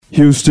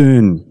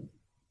Houston,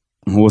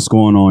 what's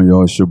going on,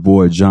 y'all? It's your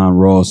boy John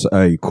Ross.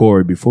 Hey,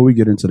 Corey, before we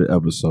get into the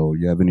episode,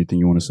 you have anything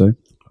you want to say?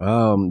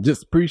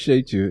 Just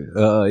appreciate you.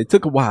 It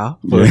took a while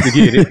for us to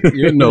get it,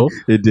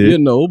 It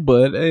did.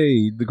 but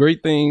hey, the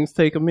great things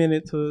take a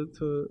minute to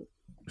go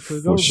For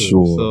through.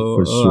 sure, So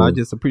for sure. I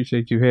just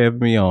appreciate you having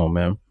me on,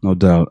 man. No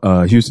doubt.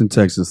 Houston,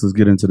 Texas, let's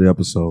get into the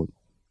episode.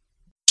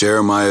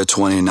 Jeremiah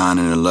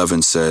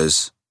 29:11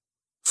 says,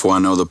 "For I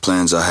know the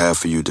plans I have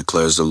for you,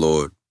 declares the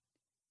Lord.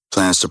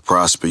 Plans to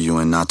prosper you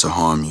and not to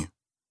harm you.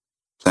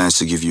 Plans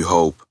to give you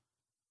hope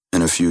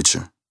and a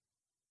future."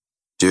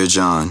 Dear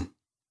John,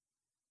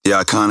 the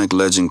iconic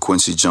legend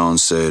Quincy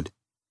Jones said,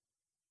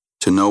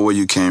 "To know where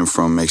you came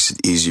from makes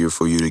it easier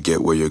for you to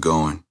get where you're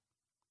going."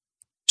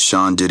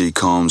 Sean Diddy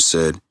Combs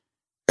said,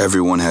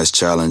 "Everyone has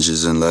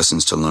challenges and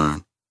lessons to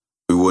learn.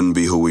 We wouldn't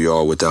be who we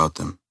are without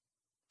them."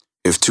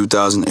 If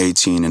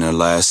 2018 and the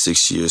last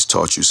 6 years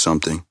taught you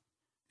something,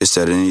 it's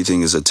that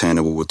anything is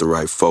attainable with the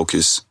right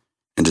focus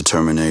and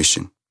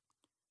determination.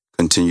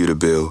 Continue to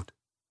build.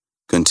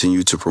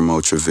 Continue to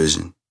promote your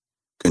vision.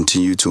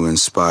 Continue to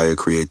inspire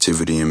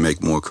creativity and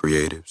make more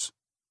creatives.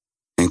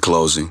 In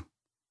closing,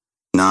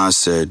 Nas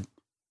said,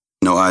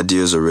 "No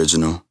idea is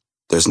original.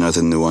 There's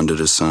nothing new under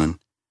the sun.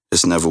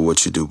 It's never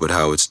what you do, but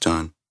how it's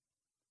done.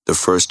 The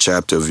first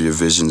chapter of your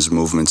vision's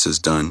movements is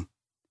done.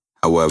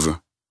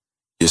 However,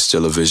 you're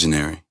still a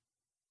visionary.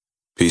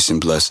 Peace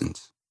and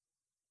blessings.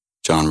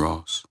 John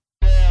Ross."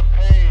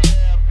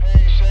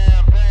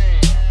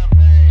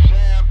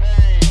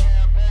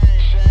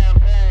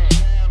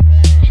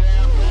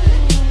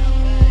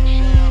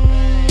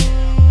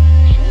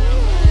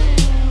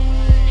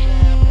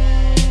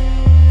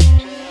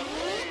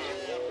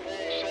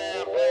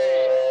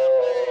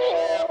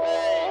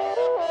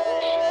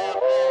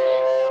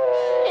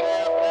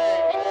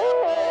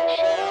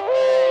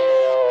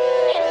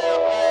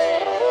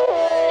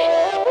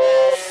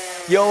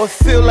 Yo, it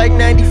feel like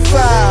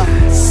 95,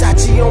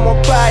 Sachi on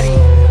my body,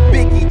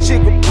 Biggie,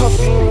 Jigga,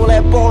 Puffy, all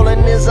that ballin'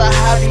 is a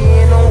hobby,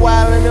 and I'm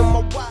wildin' in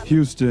my body.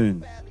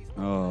 Houston,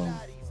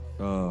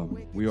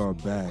 we are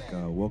back.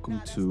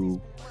 Welcome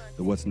to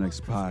the What's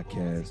Next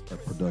podcast, a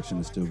production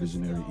of Still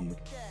Visionary Inc.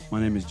 My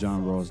name is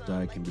John Ross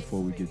Dyke, and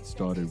before we get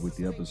started with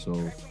the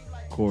episode,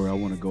 Corey, I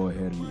want to go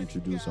ahead and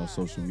introduce our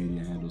social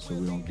media handles so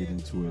we don't get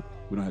into it.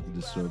 We don't have to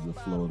disturb the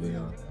flow of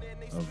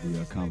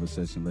the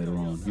conversation later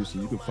on.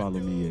 Houston, you can follow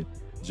me at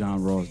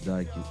John Ross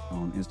Dyke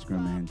on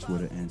Instagram and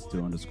Twitter and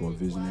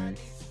still_visionary.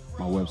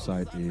 My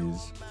website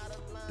is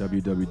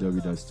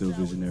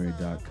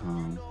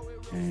www.stillvisionary.com,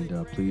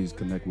 and please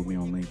connect with me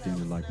on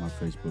LinkedIn and like my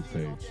Facebook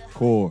page.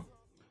 Core.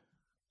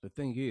 The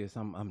thing is,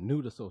 I'm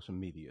new to social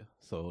media,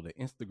 so the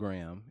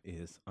Instagram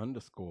is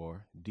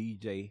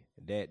 _DJ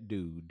that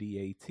dude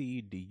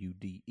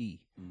DATDUDE.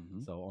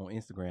 Mm-hmm. So on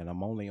Instagram,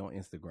 I'm only on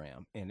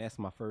Instagram, and that's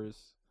my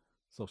first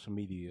social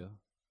media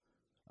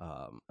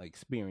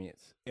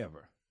experience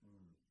ever.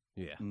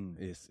 Yeah,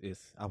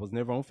 it's. I was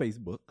never on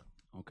Facebook.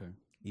 Okay.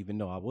 Even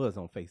though I was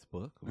on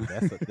Facebook,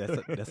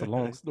 that's a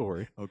long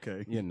story.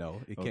 Okay.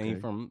 It came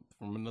from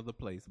another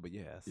place, but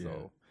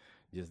so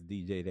just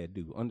DJ that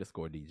dude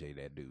 _DJ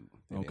that dude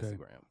on Okay.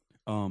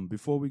 Instagram.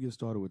 Before we get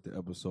started with the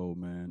episode,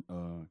 man,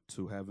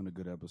 to having a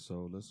good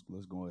episode, let's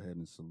go ahead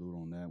and salute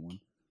on that one.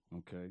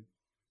 Okay.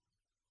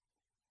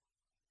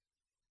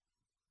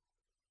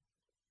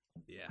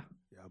 Yeah.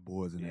 Y'all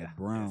boys in that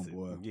brown,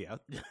 boy. Yeah.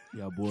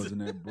 Y'all boys in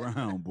that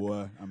brown,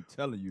 boy. I'm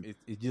telling you.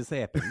 It just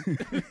happened.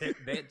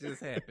 That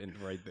just happened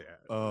right there.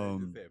 That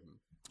just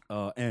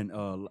happened. And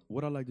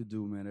what I like to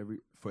do, man,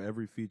 for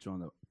every feature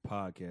on the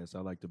podcast, I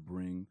like to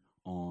bring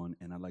on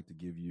and I like to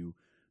give you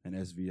an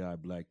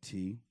SVI black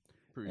tee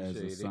as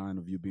a sign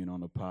of you being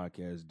on the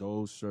podcast.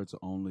 Those shirts are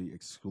only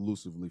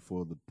exclusively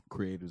for the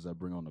creators I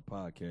bring on the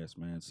podcast,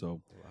 man.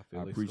 So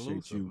I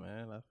appreciate you,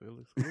 man. I feel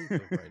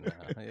exclusive right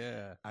now.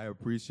 Yeah, I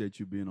appreciate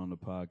you being on the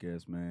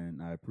podcast, man.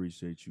 I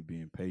appreciate you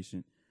being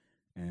patient,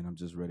 and I'm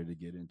just ready to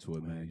get into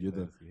it, man.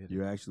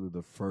 You're actually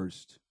the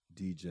first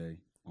DJ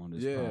on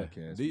this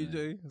podcast.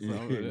 DJ,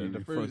 man.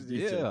 the first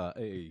DJ. Yeah,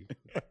 hey.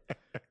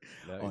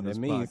 That podcast.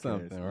 means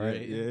something,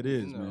 right? Yeah, it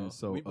is, man.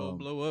 So we both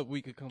blow up.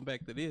 We could come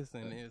back to this,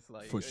 and it's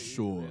like for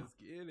sure, let's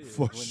get it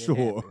for when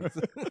sure. It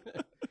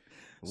happens.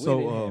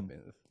 So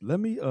let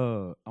me.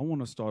 I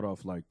want to start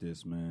off like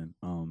this, man.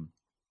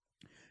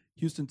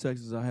 Houston,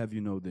 Texas. I have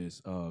you know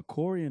this.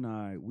 Corey and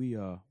I, we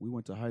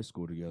went to high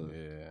school together.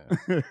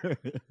 Yeah.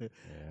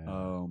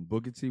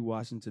 Booker T.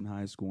 Washington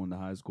High School and the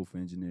High School for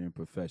Engineering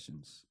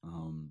Professions.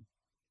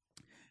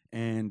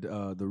 And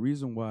the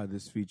reason why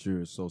this feature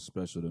is so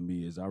special to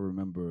me is I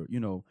remember,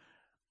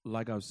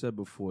 like I've said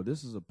before,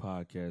 this is a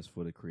podcast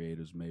for the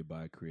creators made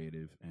by a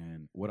creative.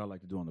 And what I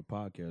like to do on the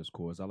podcast,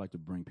 Corey, is I like to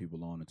bring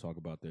people on and talk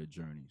about their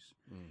journeys.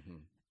 Mm-hmm.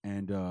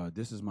 And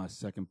this is my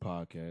second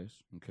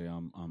podcast. Okay,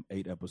 I'm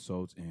 8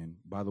 episodes in.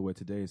 By the way,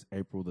 today is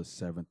April the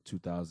 7th,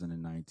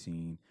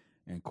 2019.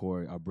 And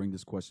Corey, I'll bring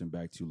this question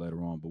back to you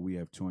later on, but we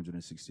have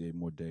 268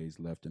 more days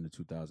left in the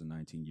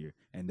 2019 year.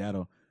 And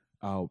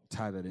I'll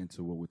tie that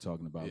into what we're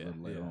talking about a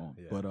little later on.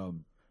 Yeah. But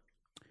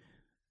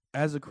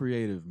as a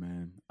creative,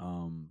 man,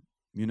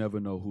 you never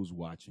know who's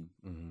watching.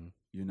 Mm-hmm.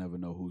 You never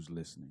know who's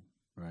listening,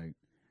 right?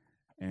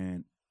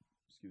 And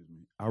excuse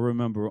me, I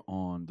remember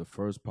on the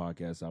first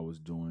podcast I was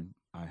doing,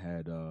 I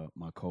had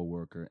my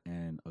coworker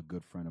and a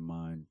good friend of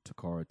mine,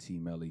 Takara T.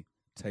 Melly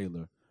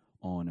Taylor,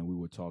 on, and we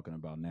were talking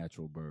about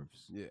natural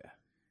births. Yeah.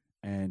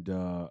 And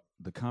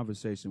the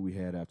conversation we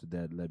had after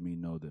that let me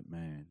know that,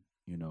 man,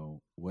 you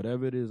know,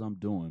 whatever it is I'm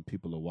doing,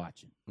 people are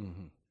watching.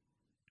 Mm-hmm.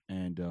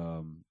 And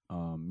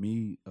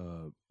me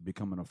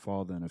becoming a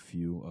father in a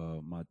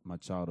few, my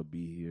child will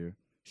be here,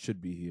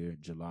 should be here,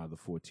 July the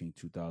 14th,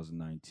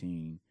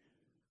 2019.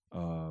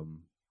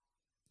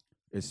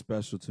 It's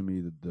special to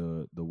me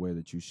the way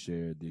that you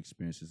shared the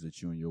experiences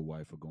that you and your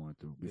wife are going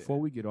through. Before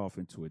we get off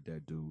into it,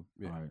 that dude,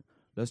 all right,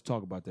 let's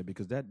talk about that,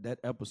 because that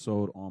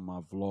episode on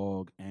my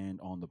vlog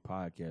and on the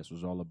podcast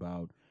was all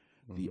about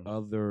the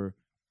other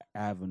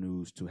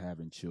avenues to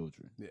having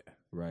children. Yeah.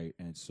 Right.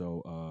 And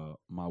so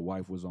my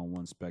wife was on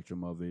one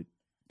spectrum of it,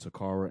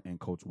 Takara and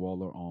Coach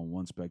Waller on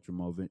one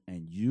spectrum of it,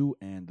 and you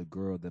and the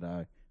girl that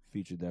I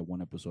featured that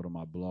one episode of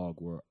my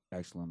blog were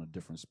actually on a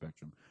different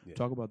spectrum. Yeah.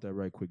 Talk about that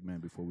right quick, man,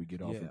 before we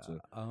get off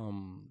into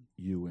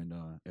you and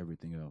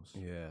everything else.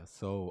 Yeah.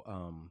 So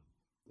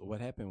what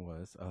happened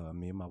was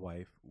me and my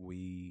wife,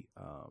 we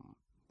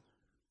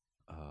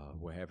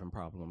were having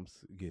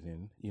problems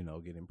getting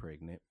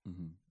pregnant.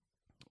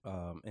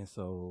 Mm-hmm. And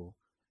so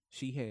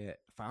she had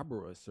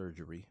fibroid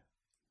surgery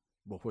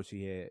before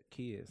she had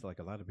kids. Like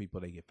a lot of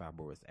people, they get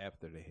fibroids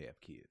after they have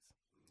kids,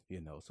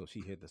 you know. So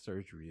she had the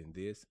surgery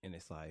and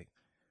it's like,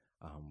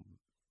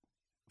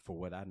 for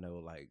what I know,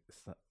 like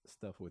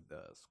stuff with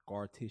the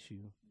scar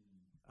tissue,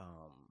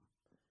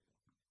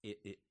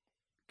 it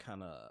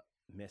kind of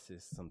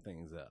messes some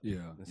things up.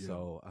 Yeah. And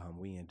so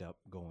we end up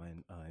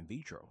going in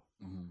vitro.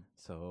 Mm-hmm.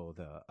 So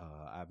the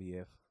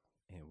IVF,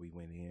 and we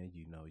went in.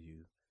 You know,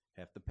 you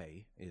have to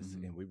pay.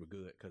 And we were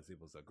good because it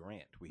was a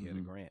grant. We had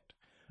a grant.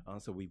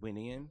 So we went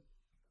in,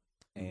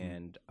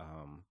 and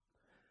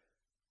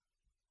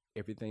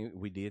everything,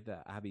 we did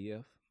the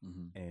IVF,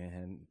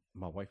 and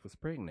my wife was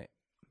pregnant.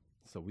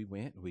 So we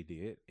went, we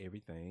did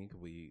everything.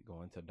 We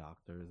going to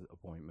doctor's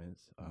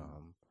appointments.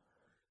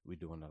 We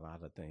doing a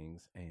lot of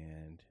things,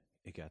 and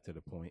it got to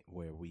the point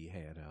where we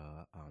had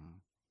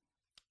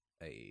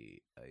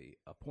a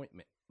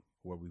appointment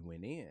where we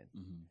went in,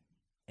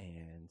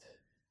 and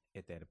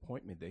at that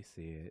appointment they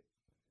said,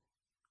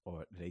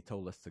 or they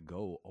told us to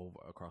go over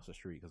across the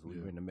street because we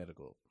were in the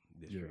medical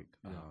district,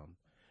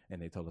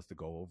 and they told us to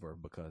go over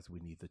because we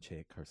need to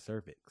check her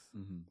cervix.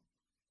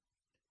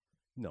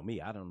 You know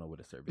me, I don't know what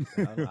a cervix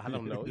is. I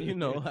don't know, you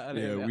know.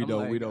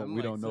 We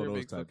don't know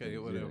those type of things.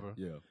 Whatever.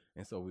 Yeah.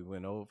 And so we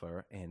went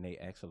over, and they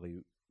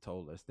actually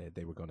told us that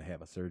they were going to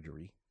have a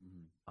surgery.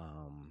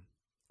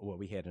 Well,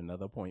 we had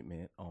another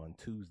appointment on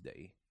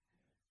Tuesday,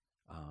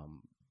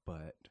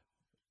 but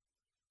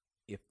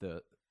if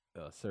the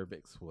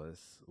cervix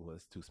was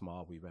too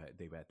small,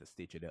 they would have to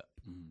stitch it up.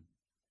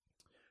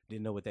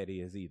 Didn't know what that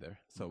is either.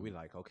 So we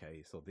like,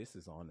 okay, so this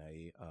is on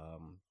a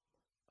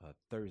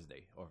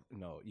Thursday,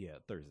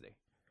 Thursday.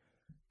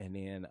 And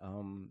then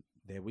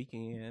that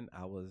weekend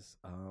I was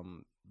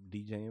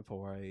DJing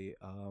for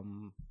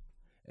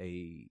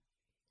a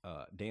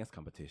dance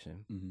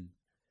competition,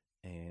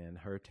 and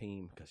her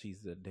team, because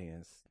she's a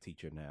dance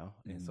teacher now,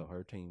 and so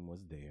her team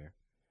was there.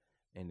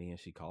 And then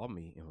she called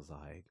me and was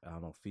like, I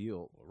don't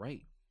feel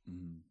right.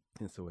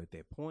 And so at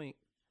that point,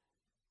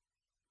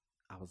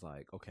 I was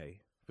like,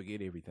 okay,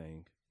 forget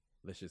everything.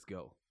 Let's just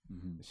go.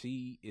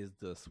 She is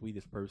the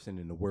sweetest person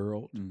in the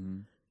world.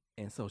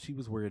 And so she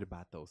was worried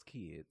about those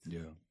kids.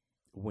 Yeah.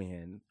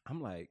 When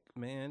I'm like,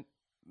 man,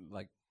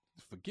 like,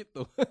 forget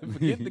the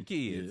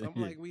kids. I'm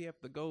like, we have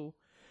to go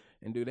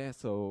and do that.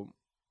 So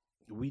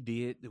we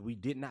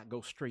did not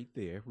go straight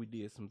there. We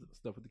did some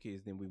stuff with the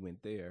kids. Then we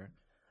went there.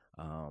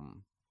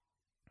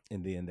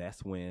 And then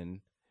that's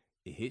when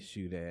it hits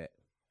you that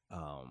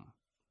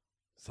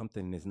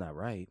something is not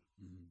right.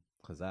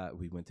 Because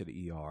we went to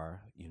the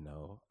ER, you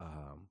know,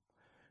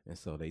 and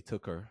so they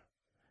took her.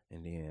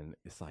 And then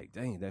it's like,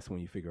 dang, that's when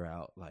you figure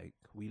out, like,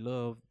 we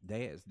love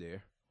dads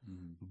there,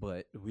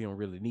 but we don't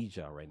really need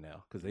y'all right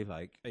now. Because they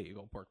like, hey, you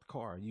go park the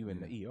car. You in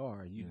the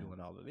ER. You doing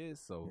all of this.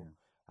 So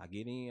I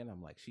get in.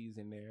 I'm like, she's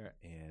in there.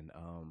 And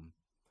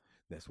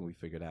that's when we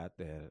figured out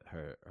that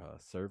her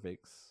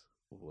cervix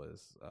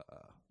was,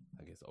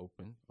 I guess,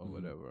 open or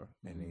whatever.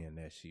 And then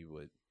that she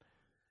would,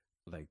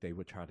 like, they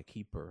would try to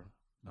keep her,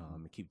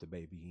 and keep the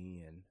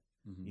baby in,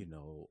 you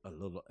know, a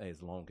little,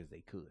 as long as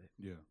they could.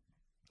 Yeah.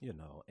 You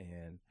know,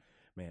 and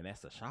man,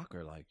 that's a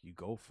shocker. Like, you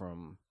go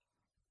from,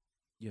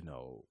 you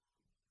know,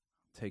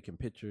 taking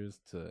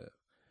pictures to,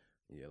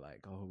 you're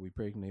like, oh, we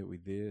pregnant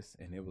with this.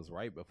 And it was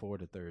right before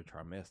the third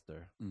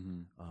trimester.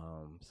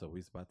 So we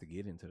was about to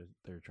get into the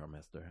third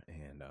trimester.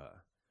 And,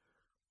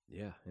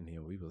 and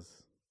then we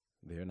was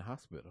there in the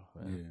hospital.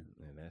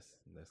 And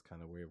that's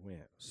kind of where it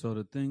went. So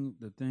the thing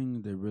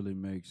that really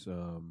makes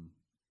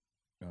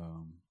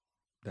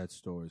that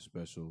story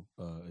special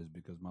is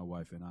because my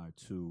wife and I,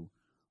 too,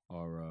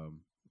 are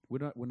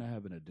we're not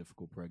having a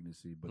difficult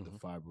pregnancy, but the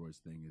fibroids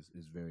thing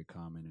is very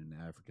common in the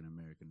African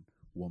American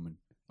woman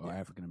or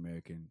African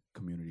American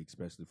community,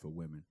 especially for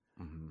women.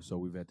 So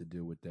we've had to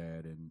deal with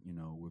that, and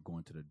we're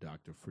going to the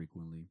doctor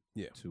frequently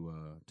to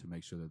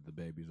make sure that the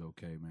baby's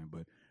okay, man.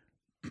 But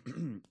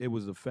it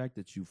was the fact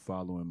that you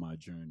following my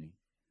journey,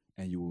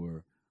 and you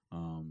were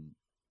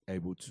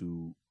able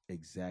to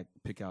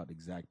pick out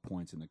exact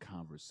points in the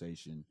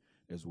conversation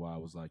is why I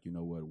was like, you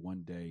know what,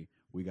 one day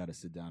we got to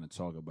sit down and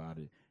talk about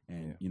it.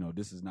 And,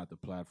 this is not the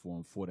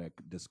platform for that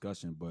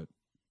discussion, but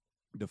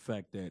the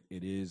fact that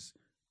it is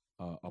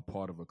a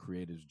part of a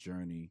creative's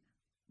journey,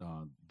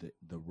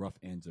 the rough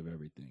ends of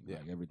everything.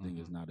 Like everything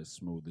is not as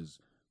smooth as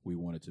we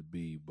want it to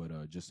be,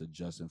 but just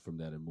adjusting from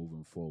that and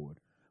moving forward.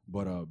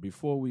 But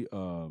before we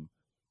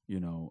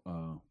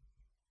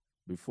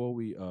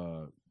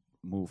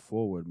move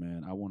forward,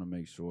 man, I want to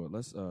make sure I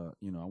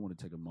want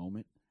to take a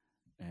moment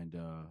and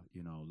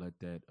let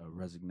that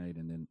resonate,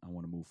 and then I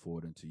want to move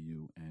forward into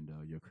you and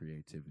your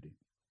creativity.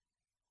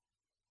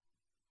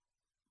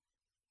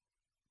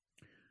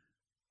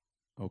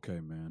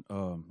 Okay, man.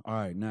 All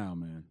right, now,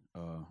 man.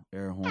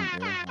 Air horn.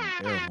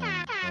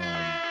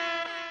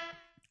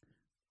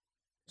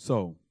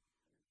 So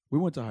we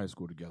went to high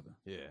school together.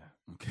 Yeah.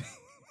 Okay.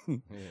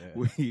 Yeah.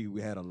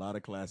 We had a lot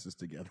of classes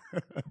together.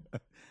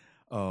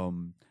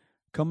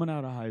 Coming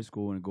out of high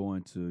school and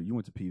you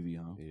went to PV,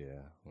 huh?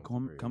 Yeah.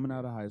 Coming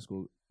out of high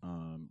school,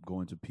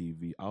 going to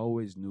PV, I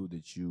always knew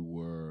that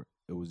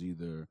it was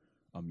either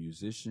a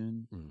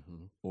musician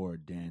or a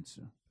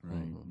dancer,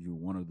 right? You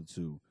were one of the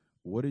two.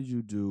 What did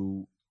you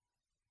do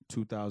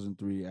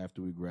 2003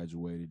 after we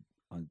graduated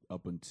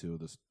up until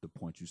the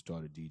point you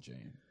started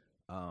DJing?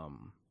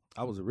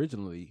 I was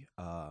originally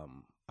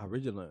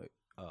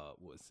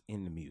was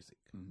into music.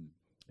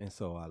 And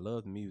so I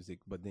loved music,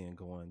 but then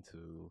going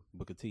to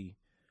Booker T,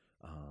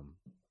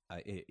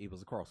 it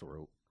was a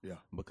crossroad. Yeah.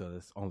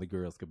 Because only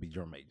girls could be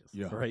drum majors.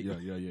 Yeah. Right? Yeah.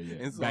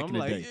 And so back I'm in the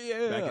like,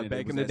 day.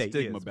 back in the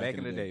day. Back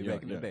in the day. Yeah,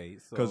 Back in the day.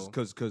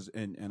 Because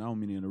and I don't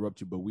mean to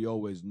interrupt you, but we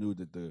always knew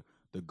that the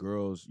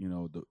girls,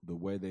 the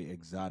way they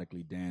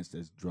exotically danced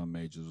as drum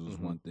majors was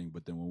one thing,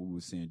 but then when we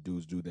were seeing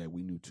dudes do that,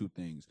 we knew two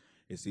things.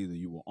 It's either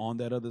you were on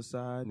that other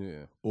side,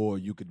 or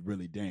you could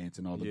really dance,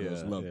 and all the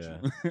girls loved you.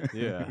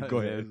 Yeah. Go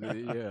ahead.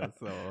 Yeah.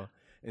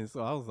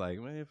 So I was like,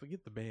 man,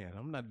 forget the band.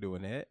 I'm not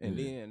doing that. And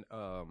then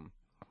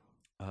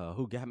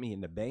who got me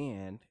in the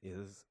band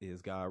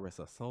is God rest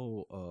her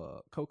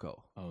soul,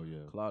 Coco. Oh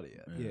yeah,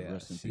 Claudia. Yeah.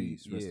 Rest in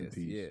peace. Rest in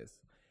peace. Yes.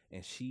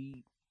 And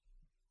she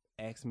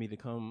asked me to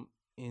come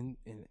in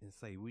and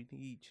say, we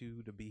need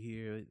you to be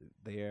here,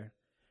 there.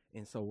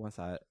 And so once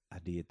I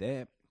did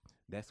that,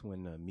 that's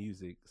when the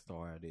music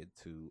started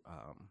to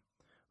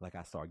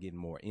I started getting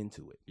more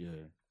into it.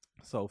 Yeah.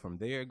 So from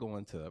there,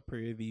 going to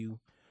Prairie View,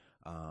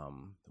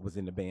 was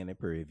in the band at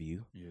Prairie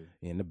View. Yeah.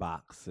 In the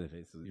box.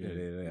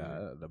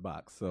 The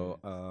box. So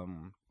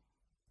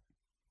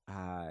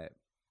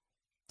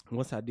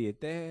once I did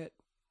that,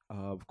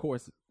 of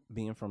course,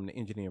 being from the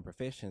engineering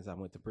professions, I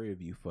went to Prairie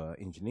View for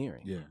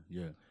engineering.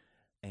 Yeah.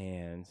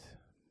 And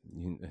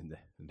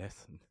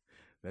that's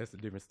a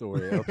different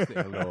story.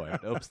 Upstairs, Lord.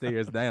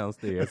 Upstairs,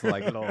 downstairs.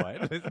 Like,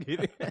 Lord, let's get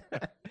it.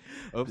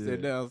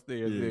 Upstairs,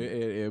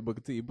 downstairs at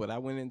Booker T. But I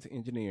went into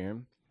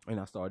engineering,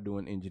 and I started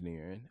doing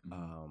engineering,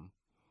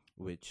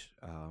 which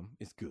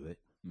is good.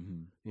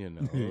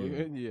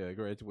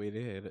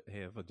 Graduated,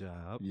 have a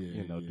job,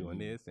 doing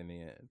this. And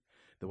then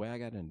the way I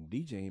got into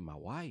DJing, my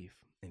wife,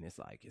 and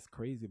it's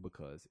crazy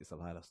because it's a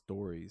lot of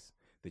stories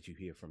that you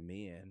hear from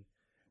men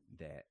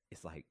that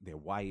it's like their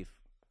wife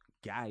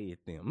guided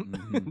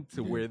them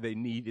to where they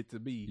needed to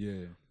be.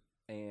 Yeah.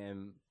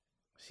 And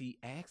she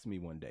asked me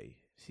one day,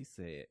 she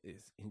said,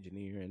 is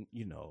engineering,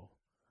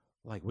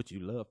 like what you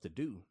love to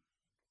do?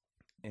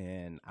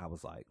 And I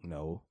was like,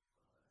 no.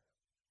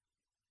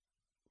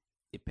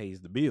 It pays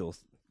the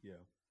bills.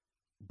 Yeah.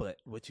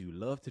 But what you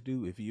love to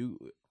do, if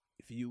you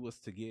was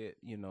to get,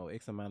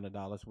 X amount of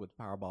dollars with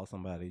Powerball,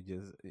 somebody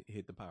just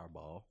hit the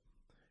Powerball.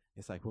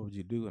 It's like, what would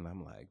you do? And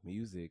I'm like,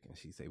 music. And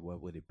she said, what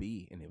would it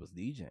be? And it was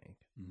DJing.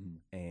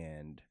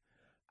 And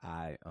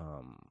I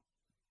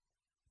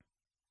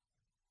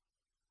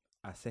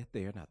sat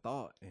there and I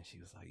thought, and she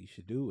was like, you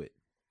should do it.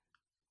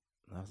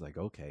 And I was like,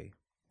 okay.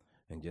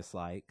 And just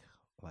like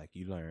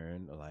you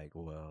learn, like a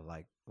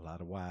lot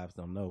of wives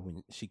don't know,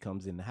 when she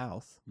comes in the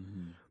house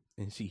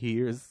and she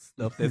hears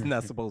stuff that's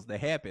not supposed to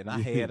happen. I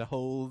had a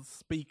whole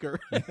speaker.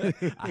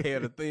 I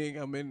had a thing.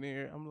 I'm in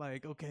there. I'm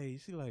like, okay.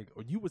 She like,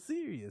 oh, you were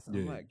serious?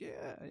 I'm like,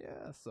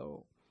 yeah.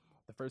 So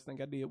the first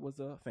thing I did was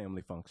a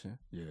family function.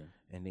 Yeah.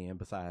 And then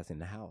besides in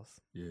the house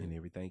and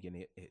everything, and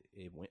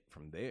it went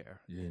from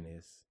there. Yeah. And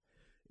it's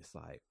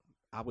like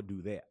I would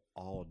do that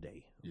all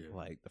day. Yeah.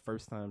 Like the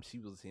first time she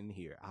was in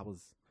here, I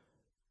was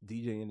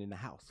DJing in the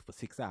house for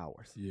 6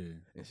 hours. Yeah.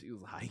 And she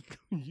was like,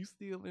 you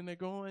still in there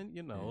going?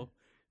 Well,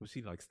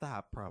 she like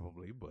stopped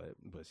probably, but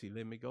she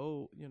let me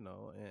go, and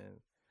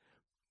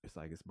it's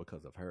like it's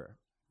because of her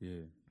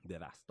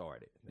that I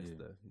started.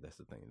 That's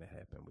the thing that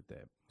happened with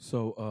that.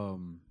 So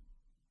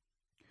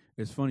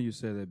It's funny you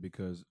say that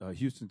because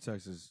Houston,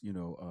 Texas, as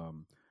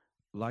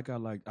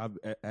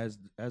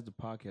the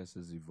podcast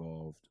has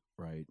evolved,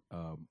 right?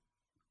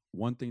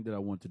 One thing that I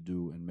want to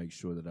do and make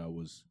sure that I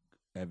was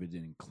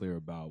evident and clear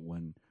about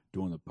when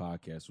doing the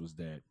podcast was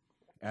that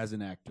as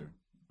an actor,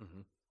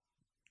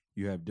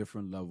 you have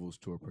different levels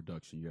to a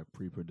production. You have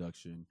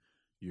pre-production,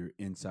 you're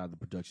inside the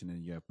production,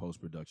 and you have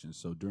post-production.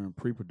 So during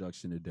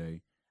pre-production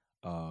today,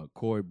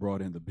 Corey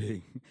brought in the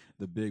big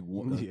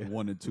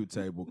one and two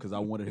table because I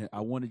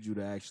wanted you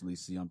to actually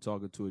see. I'm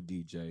talking to a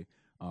DJ,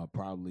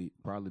 probably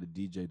the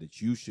DJ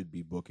that you should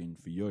be booking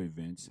for your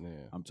events. Yeah.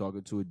 I'm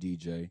talking to a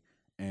DJ,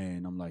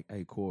 and I'm like,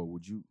 hey, Corey,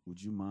 would you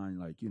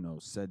mind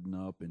setting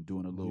up and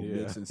doing a little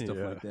mix and stuff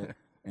like that?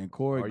 And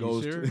Corey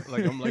goes, you sure?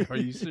 I'm like, are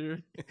you sure?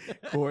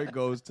 Corey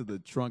goes to the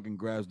trunk and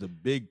grabs the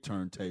big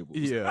turntables.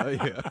 Yeah.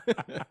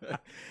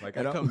 Like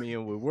I come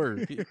in with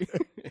work,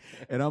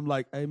 and I'm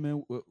like, hey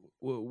man,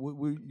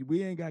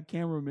 we ain't got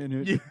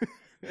cameramen here.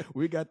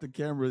 We got the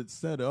camera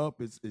set up.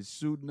 It's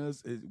shooting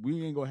us.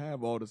 We ain't gonna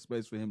have all the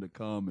space for him to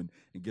come and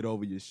get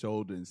over your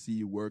shoulder and see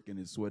you working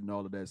and sweating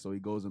all of that. So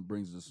he goes and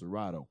brings the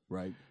Serato,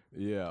 right?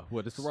 Yeah.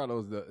 Well, the Serato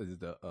is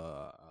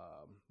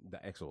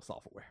the actual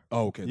software.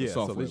 Oh, okay. The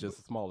software. So it's just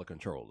a smaller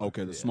controller.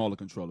 Okay, the smaller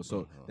controller.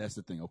 So that's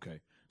the thing.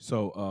 Okay.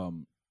 So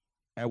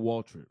at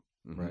Waltrip,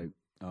 right?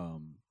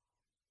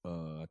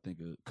 I think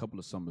a couple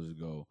of summers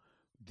ago,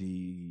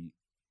 the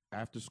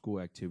after school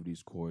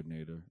activities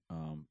coordinator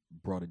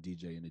brought a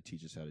DJ in to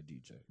teach us how to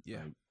DJ. Yeah.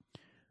 Right?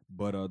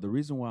 But the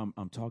reason why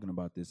I'm talking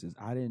about this is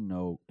I didn't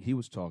know he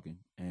was talking,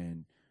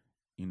 and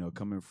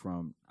coming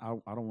from I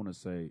don't want to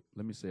say,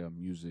 let me say a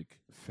music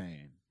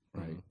fan,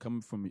 right?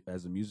 Coming from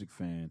as a music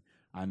fan,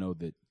 I know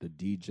that the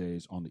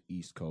DJs on the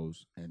East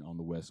Coast and on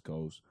the West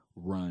Coast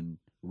run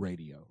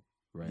radio,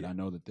 right? Yeah. I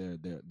know that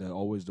they're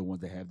always the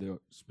ones that have their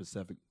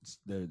specific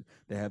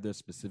they have their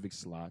specific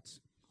slots.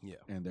 Yeah.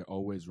 And they're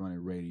always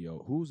running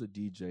radio. Who's a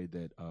DJ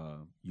that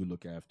you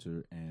look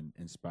after and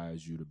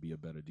inspires you to be a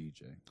better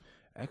DJ?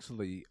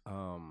 Actually,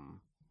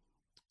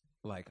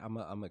 like I'm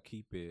gonna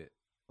keep it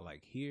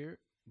like here,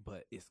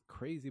 but it's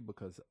crazy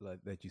because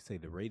that you say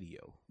the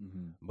radio,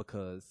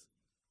 because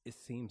it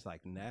seems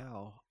like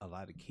now a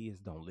lot of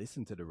kids don't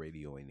listen to the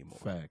radio anymore.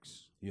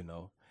 Facts.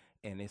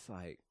 And it's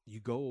like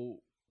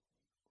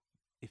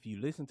if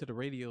you listen to the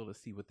radio to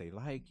see what they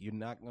like, you're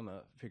not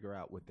gonna figure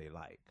out what they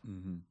like.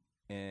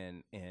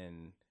 And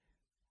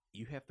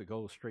you have to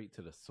go straight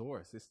to the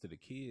source. It's to the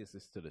kids.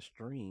 It's to the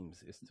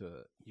streams. It's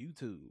to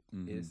YouTube.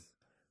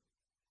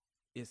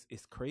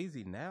 It's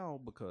crazy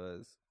now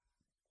because,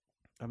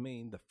 I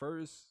mean, the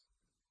first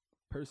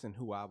person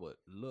who I would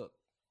look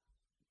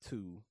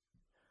to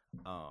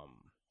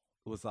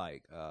was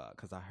like,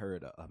 because I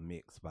heard a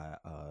mix by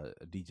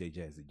DJ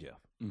Jazzy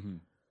Jeff.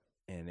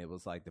 And it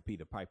was like the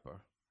Peter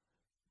Piper,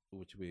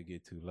 which we'll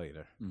get to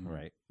later,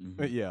 right?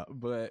 Yeah,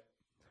 but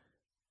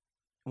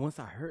once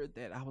I heard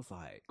that, I was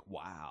like,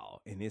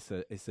 wow. And it's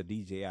a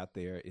DJ out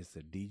there. It's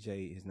a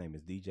DJ. His name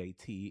is DJ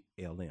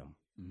TLM.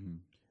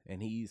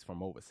 And he's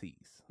from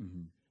overseas.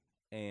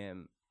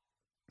 And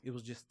it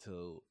was just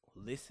to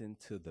listen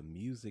to the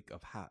music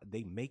of how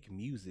they make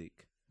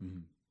music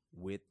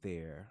with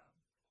their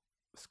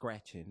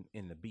scratching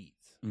in the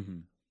beats.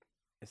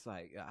 It's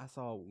like, I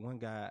saw one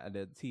guy,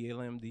 the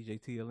DJ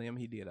TLM,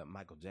 he did a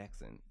Michael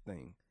Jackson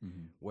thing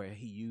where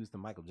he used the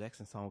Michael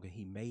Jackson song and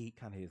he made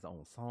kind of his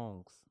own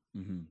songs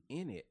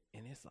in it,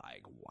 and it's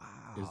like,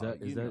 wow.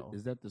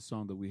 Is that the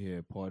song that we hear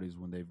at parties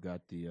when they've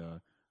got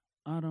the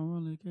I don't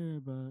really care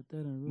about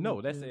that? No,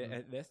 that's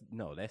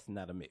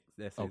not a mix.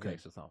 That's his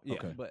actual song. Yeah,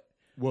 okay. But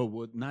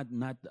not.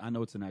 I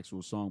know it's an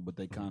actual song, but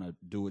they kind of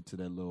do it to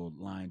that little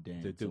line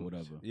dance or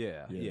whatever.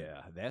 Yeah.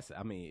 That's.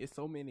 I mean, it's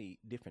so many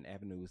different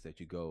avenues that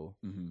you go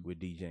with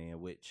DJing,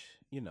 which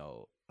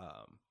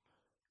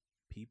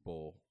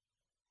people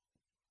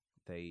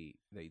they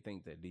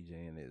think that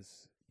DJing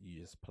is you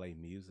just play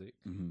music,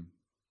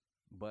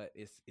 but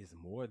it's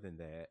more than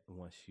that.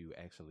 Once you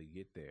actually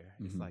get there,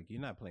 it's like you're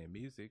not playing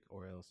music,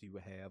 or else you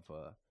would have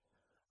a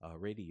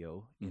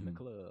radio in the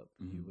club.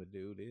 You would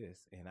do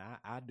this, and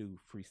I do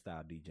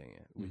freestyle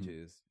DJing, which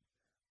is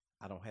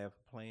I don't have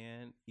a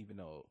plan, even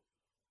though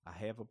I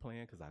have a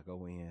plan because I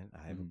go in, I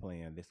have a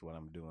plan. This is what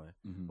I'm doing,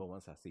 but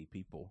once I see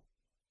people,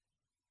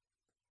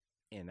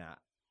 and I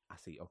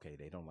see, okay,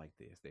 they don't like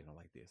this. They don't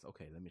like this.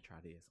 Okay, let me try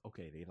this.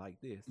 Okay, they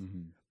like this.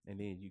 And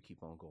then you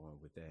keep on going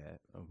with that.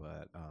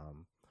 But,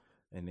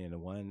 and then the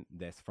one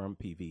that's from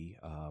PV,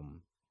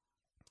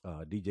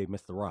 DJ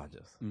Mr.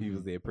 Rogers, he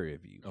was there Prairie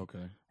View.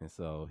 Okay. And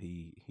so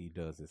he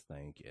does his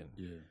thing. And,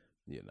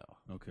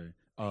 Okay.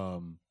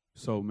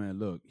 So, man,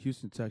 look,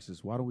 Houston,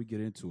 Texas, why don't we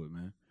get into it,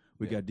 man?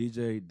 We got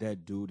DJ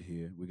That Dude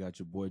here. We got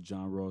your boy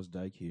John Ross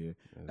Dyke here.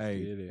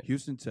 Hey,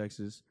 Houston,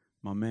 Texas,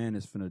 my man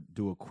is finna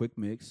do a quick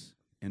mix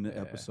in the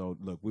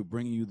episode. Look, we're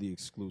bringing you the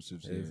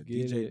exclusives here.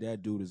 DJ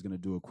That Dude is going to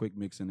do a quick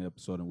mix in the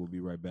episode, and we'll be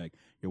right back.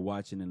 You're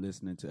watching and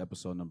listening to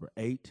episode number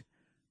 8,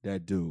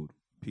 That Dude.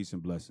 Peace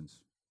and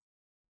blessings.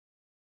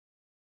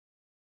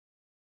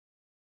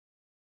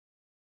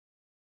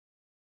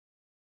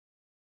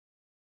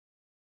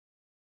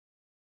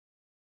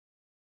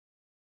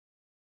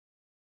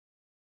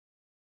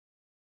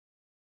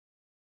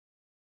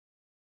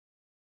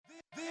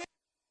 This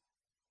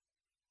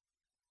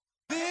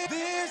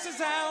is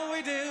how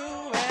we do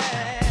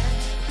it.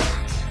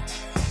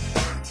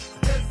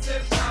 This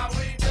is how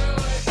we do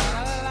it.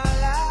 La la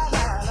la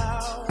la la.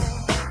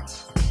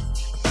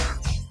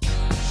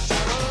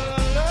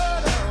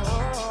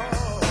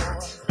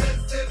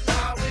 This is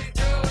how we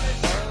do it.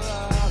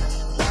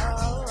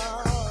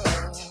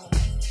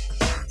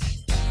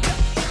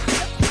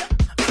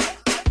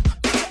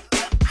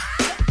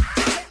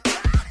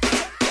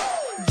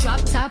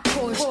 Drop top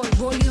Porsche,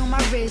 rollie on my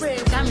wrist,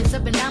 diamonds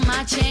up and down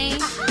my chain.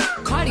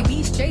 Cardi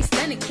B straight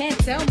stunning, can't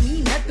tell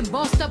me nothing.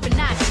 Bossed up and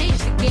I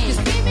changed the game. You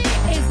screaming?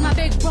 It's my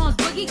big bronze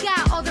boogie,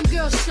 got all them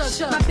girls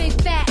shook. My big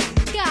fat,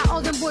 got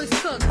all them boys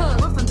cooked.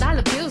 We're from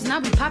dollar bills, now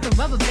we popping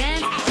rubber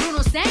bands.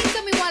 Bruno sang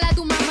to me while I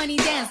do my money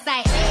dance.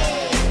 Like,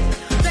 hey,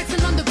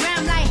 flexing on the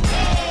gram like,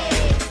 hey,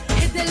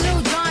 hit that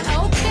Lil Jon,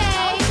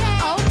 okay.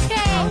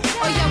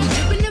 Oh yeah, we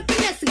dripping the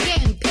finesse and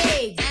getting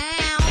paid.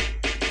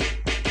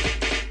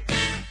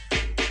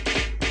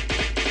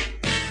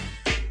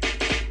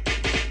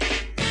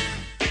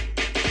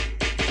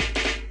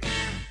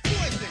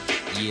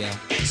 Yeah,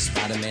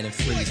 Spider-Man and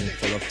freezing,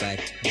 full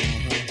effect.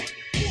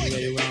 You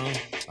ready, Ron?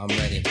 I'm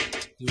ready.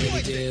 You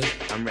ready, dude?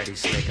 I'm ready,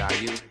 Slick, are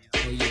you?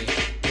 Oh yeah,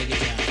 take it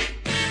down.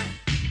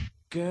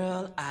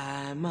 Girl,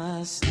 I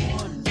must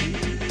warn you,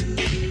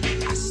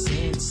 I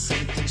sense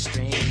something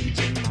strange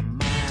in my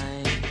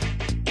mind.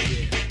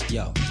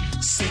 Yo,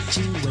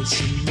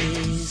 Situation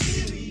is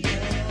serious.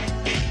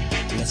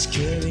 Let's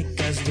cure it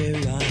cause we're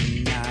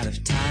running out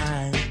of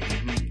time.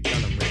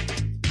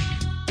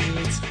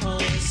 It's all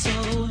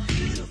so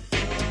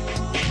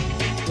beautiful.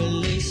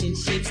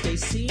 Relationships, they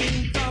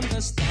seem from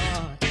the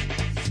start.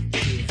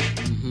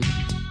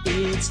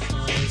 It's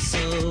all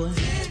so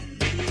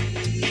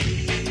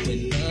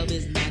when love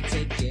is not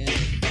together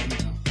from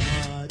the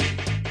heart.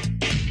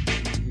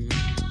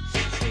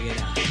 Check it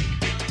out.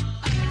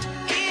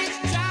 It's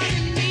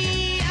driving me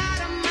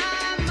out of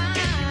my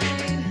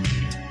mind.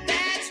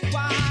 That's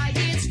why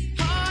it's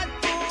hard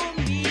for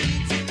me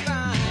to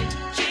find.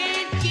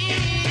 Can't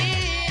get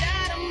it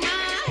out of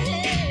my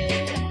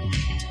head.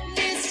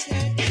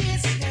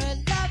 Kiss her,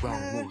 love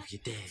Wrong her. move, you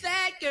dead.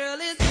 That girl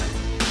is.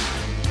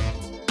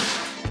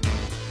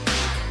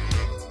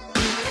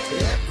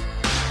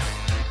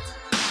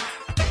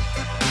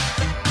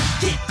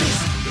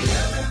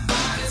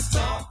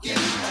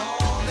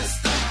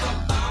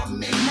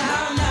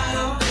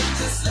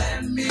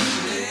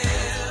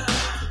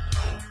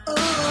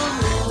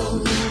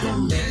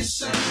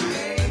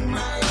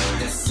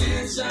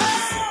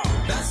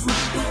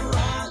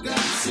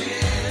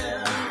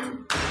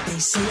 They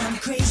say I'm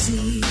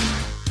crazy,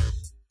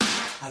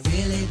 I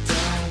really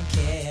don't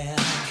care.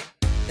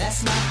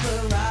 That's my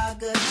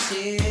prerogative.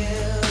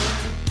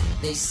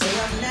 They say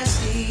I'm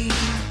nasty,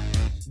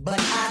 but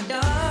I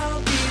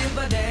don't give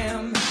a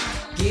damn.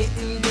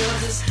 Getting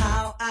girls is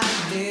how I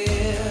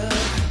live.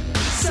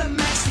 Some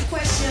ask me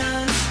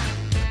questions,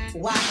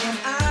 why am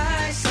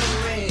I so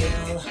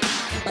real?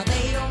 But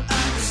they don't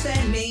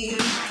understand me,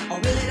 or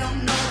really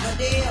don't know the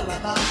deal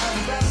about a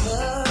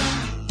brother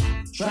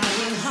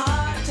trying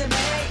hard to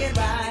make it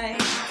right.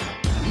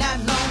 Not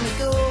long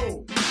ago,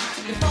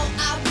 before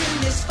I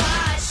win this fight.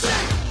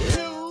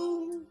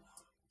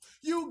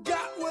 You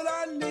got what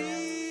I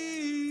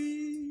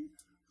need,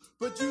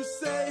 but you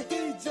say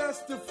he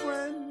just a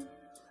friend,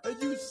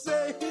 and you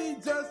say he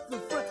just a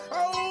friend.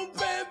 Oh,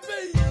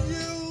 baby,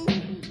 you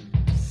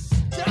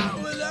got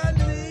what I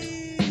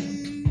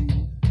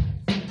need,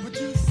 but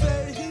you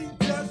say he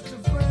just a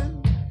friend,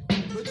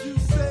 but you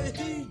say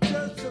he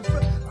just a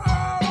friend.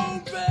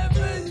 Oh,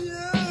 baby,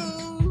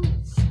 you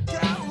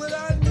got what I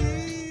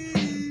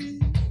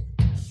need,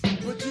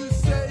 but you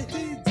say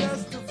he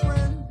just a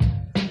friend,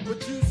 but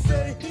you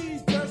say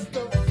he's just a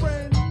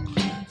friend.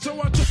 So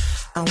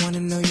I wanna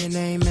know your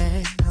name,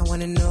 man. I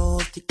wanna know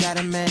if you got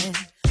a man.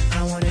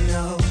 I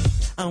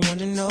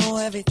wanna know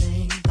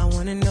everything. I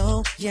wanna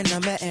know your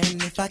number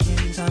and if I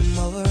can come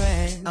over,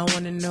 and I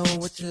wanna know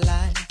what you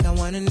like. I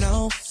wanna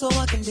know so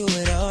I can do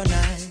it all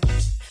night.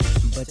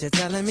 But you're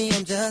telling me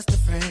I'm just a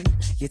friend.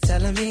 You're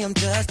telling me I'm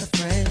just a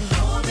friend.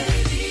 Oh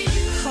baby,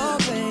 you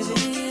got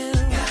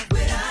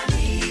what I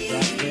need.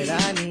 Got what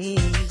I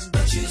need.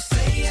 But you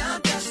say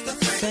I'm just a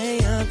friend. Say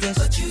I'm just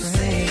but a you friend.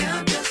 Say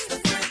I'm just a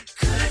friend.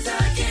 Cause I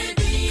can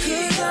be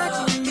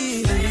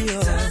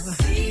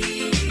fantasy.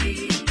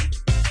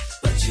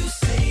 But you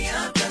say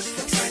I'm just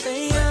a friend.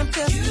 Say I'm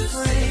just a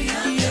friend.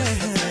 Yeah.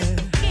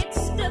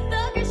 It's the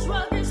thuggish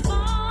ruggers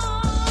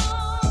ball.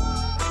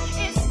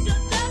 It's the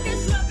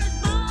thuggish ruggers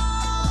ball.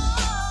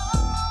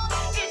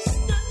 It's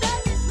the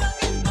thuggish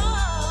ruggers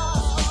ball.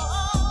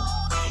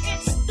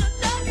 It's the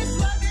thuggish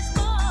ruggers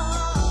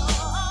ball.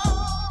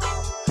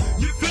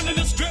 You feeling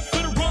the strip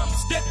for the rump,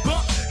 step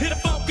bump, hit a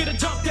funk, get a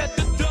jump, get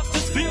the dust,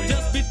 just feel,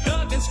 just be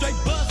thugging, straight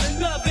buzzing,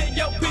 loving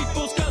your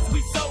peoples, cause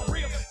we so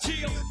real,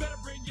 chill, better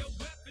bring your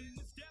weapon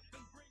and step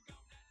and bring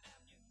on that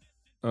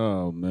ammunition.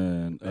 Oh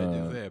man, They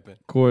just said happened.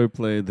 Corey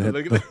played that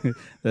Look at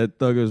that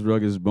Thuggers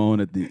Ruggers Bone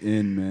at the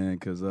end, man.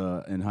 Because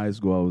in high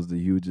school I was the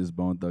hugest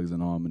Bone Thugs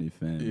and Harmony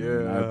fan.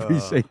 Man. I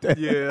appreciate that.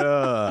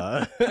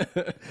 Yeah.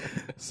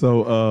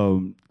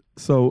 So,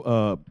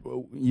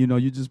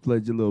 you just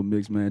played your little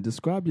mix, man.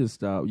 Describe your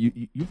style.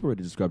 You've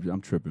already described it.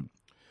 I'm tripping,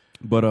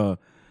 but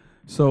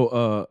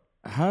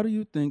how do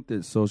you think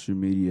that social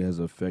media has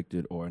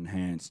affected or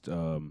enhanced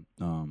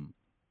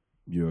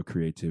your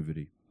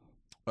creativity?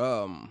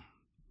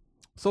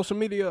 Social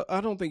media, I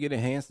don't think it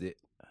enhanced it.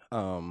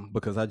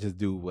 Because I just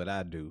do what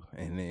I do,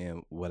 and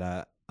then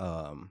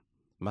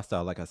my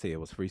style, like I said,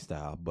 was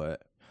freestyle.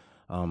 But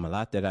a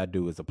lot that I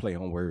do is a play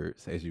on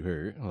words, as you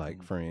heard,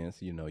 like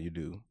Friends. You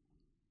do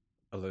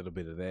a little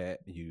bit of that.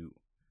 You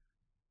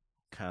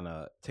kind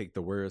of take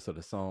the words of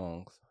the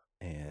songs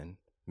and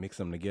mix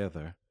them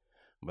together,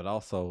 but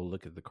also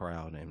look at the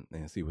crowd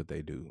and see what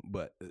they do.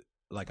 But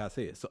like I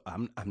said, so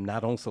I'm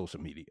not on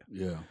social media.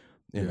 Yeah,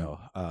 you know.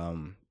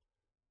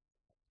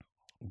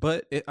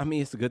 But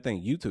it's a good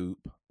thing. YouTube,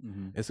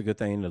 it's a good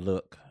thing to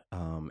look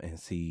and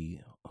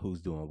see who's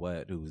doing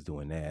what, who's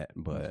doing that.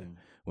 But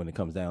when it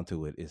comes down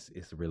to it,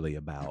 it's really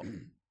about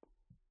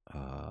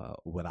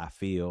what I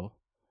feel,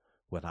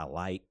 what I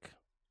like,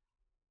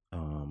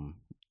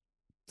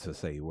 to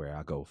say where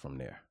I go from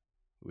there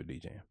with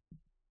DJing.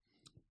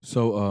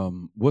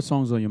 So, what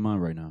songs on your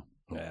mind right now?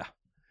 Yeah,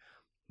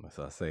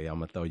 so I say I'm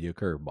gonna throw you a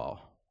curveball.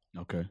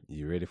 Okay,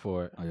 you ready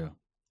for it? Oh yeah.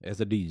 As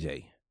a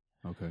DJ,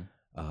 okay.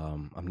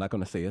 I'm not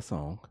gonna say a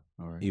song.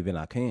 All right. Even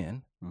I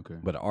can. Okay.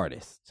 But an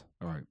artist.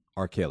 All right.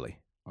 R. Kelly.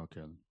 R.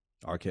 Kelly.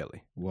 R.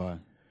 Kelly. Why?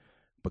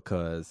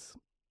 Because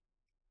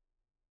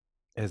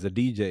as a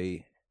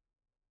DJ,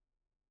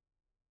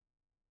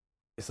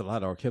 it's a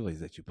lot of R. Kellys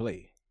that you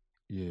play.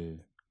 Yeah.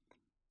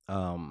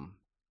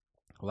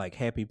 Like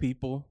Happy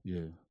People.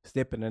 Yeah.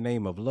 Step in the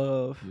Name of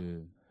Love.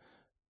 Yeah.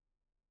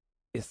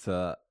 It's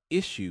a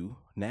issue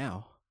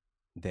now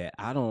that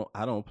I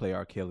don't play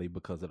R. Kelly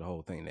because of the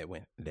whole thing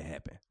that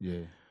happened.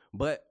 Yeah.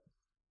 But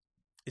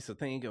it's a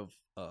thing of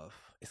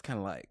it's kind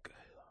of like,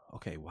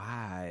 okay,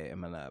 why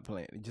am I not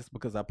playing? Just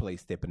because I play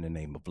Step in the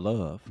Name of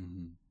Love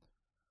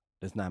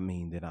does not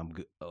mean that I'm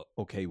good,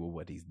 okay with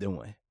what he's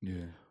doing.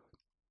 Yeah.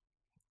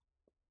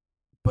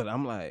 But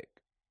I'm like,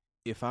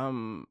 if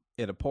I'm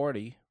at a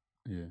party,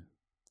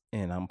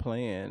 and I'm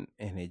playing,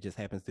 and it just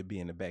happens to be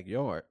in the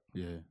backyard,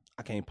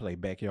 I can't play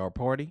Backyard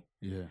Party.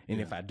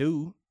 And if I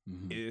do,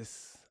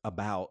 it's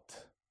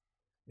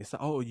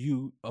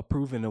you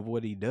approving of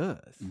what he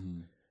does.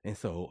 And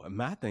so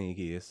my thing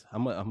is,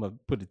 I'm gonna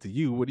put it to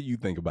you. What do you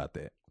think about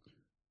that?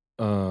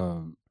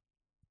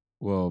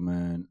 Well,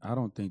 man, I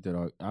don't think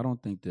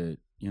that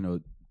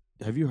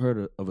have you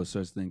heard of a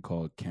such thing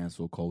called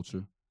cancel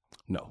culture?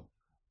 No.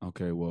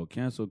 Okay, well,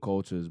 cancel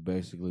culture is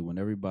basically when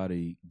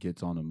everybody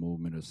gets on a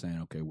movement of saying,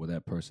 okay, well,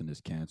 that person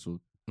is canceled,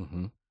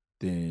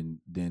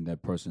 then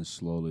that person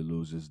slowly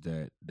loses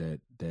that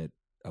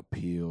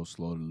appeal,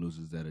 slowly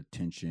loses that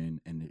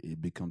attention, and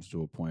it comes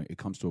to a point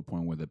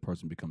where that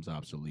person becomes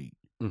obsolete.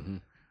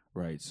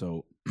 Right.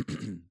 So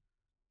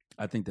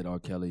I think that R.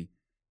 Kelly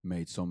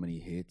made so many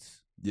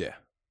hits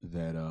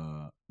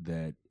that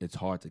it's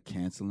hard to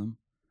cancel him.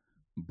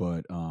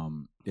 But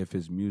if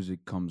his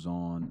music comes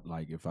on,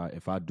 like if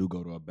I do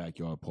go to a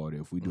backyard party,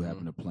 if we do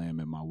happen to play him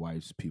at my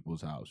wife's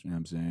people's house, you know what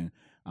I'm saying?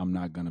 I'm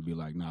not gonna be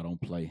like, nah, don't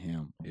play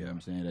him. You know what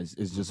I'm saying?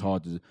 It's just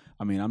hard to.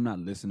 I mean, I'm not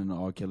listening to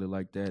R. Kelly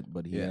like that,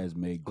 but he has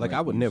made great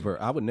I would music.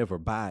 never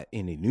buy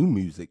any new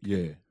music.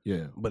 Yeah.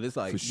 But it's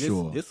like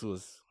For this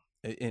was,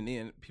 and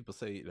then people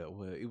say that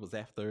well, it was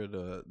after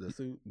the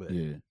suit, but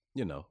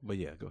but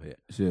yeah, go ahead.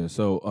 Yeah.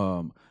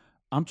 So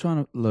I'm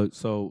trying to look.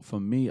 So for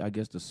me, I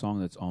guess the song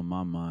that's on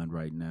my mind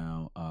right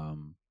now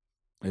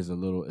is a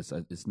little.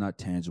 It's not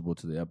tangible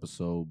to the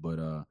episode,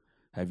 but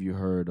have you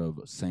heard of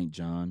St.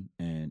 John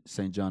and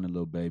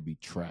Lil Baby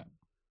Trap?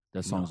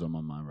 That song's on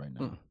my mind right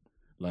now.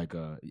 Like,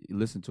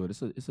 listen to it.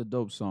 It's a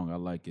dope song. I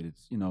like it.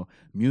 It's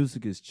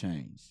music has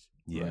changed.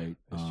 Yeah, right?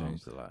 It's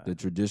changed a lot. The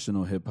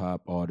traditional hip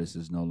hop artist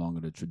is no longer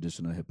the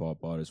traditional hip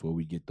hop artist where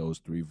we get those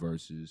 3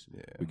 verses.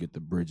 Yeah. We get the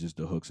bridges,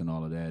 the hooks, and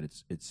all of that.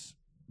 It's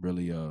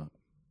really a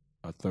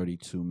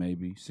 32,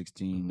 maybe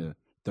 16 to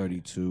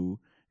 32,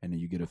 and then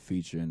you get a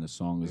feature, and the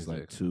song is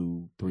like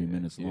 2-3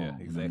 minutes long. Yeah, You know what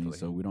I exactly. mean?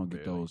 So we don't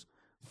get those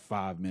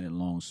 5-minute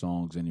long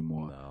songs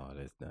anymore. No,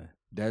 that's not.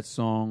 That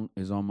song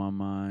is on my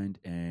mind,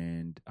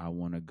 and I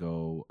want to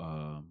go.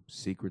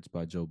 Secrets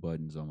by Joe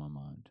Budden's on my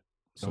mind.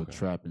 So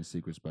Trap and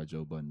Secrets by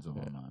Joe Budden's on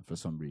my mind for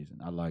some reason.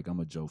 I'm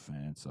a Joe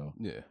fan, so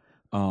yeah.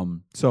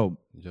 So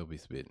Joe be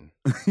spitting.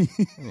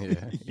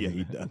 Yeah,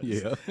 he does.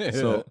 Yeah.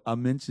 So I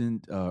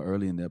mentioned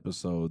early in the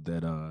episode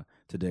that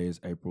today is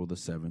April the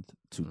 7th,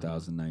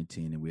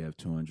 2019, and we have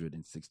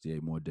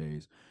 268 more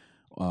days.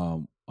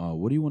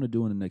 What do you want to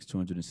do in the next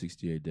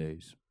 268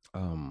 days?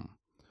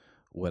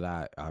 What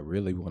I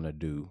really want to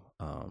do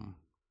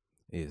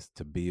is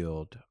to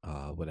build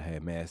what I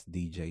had Mass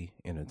DJ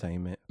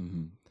Entertainment,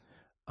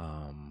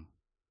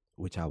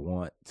 which I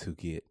want to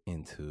get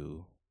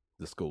into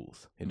the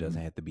schools. It Mm-hmm.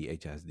 doesn't have to be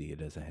HISD. It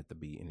doesn't have to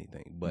be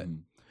anything. But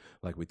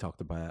like we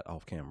talked about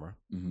off camera,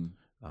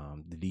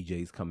 the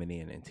DJs coming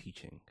in and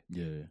teaching.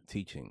 Yeah.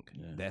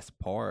 That's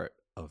part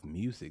of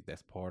music.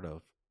 That's part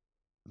of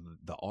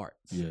the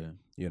arts. Yeah.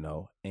 You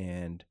know,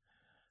 and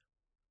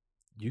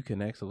you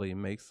can actually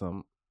make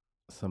some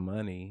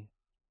money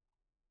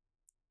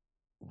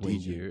when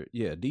DJing.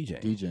 you're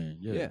DJing. DJing.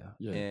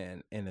 Yeah.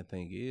 And the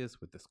thing is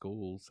with the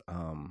schools,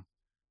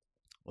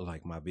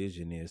 like my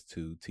vision is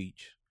to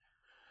teach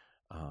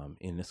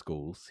in the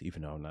schools,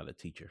 even though I'm not a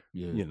teacher.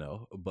 Yeah. You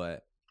know,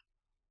 but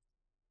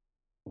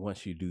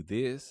once you do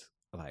this,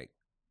 like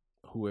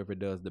whoever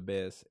does the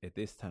best at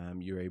this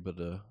time, you're able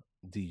to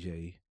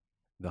DJ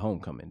the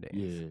homecoming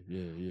dance.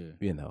 Yeah.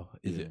 You know,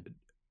 is Yeah. it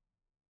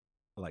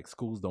like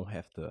schools don't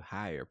have to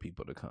hire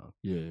people to come?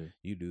 Yeah.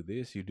 You do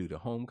this, you do the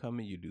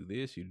homecoming, you do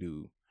this, you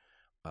do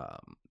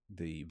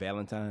the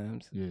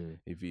Valentine's. Yeah.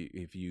 If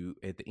you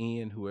at the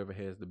end, whoever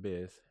has the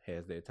best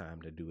has their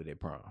time to do it at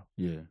prom.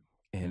 Yeah.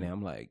 And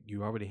I'm like,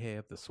 you already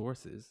have the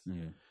sources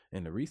Yeah.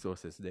 and the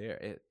resources there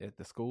at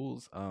the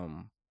schools.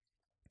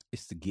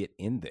 It's to get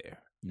in there.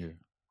 Yeah.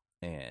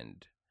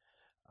 And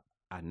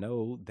I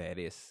know that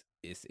it's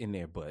in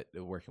there, but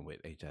working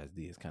with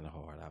HISD is kind of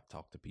hard. I've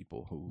talked to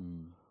people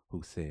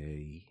who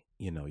say,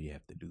 you know, you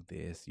have to do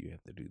this, you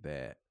have to do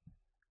that.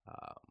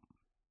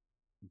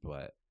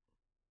 But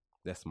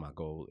that's my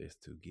goal, is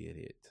to get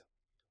it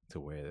to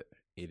where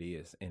it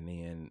is. And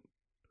then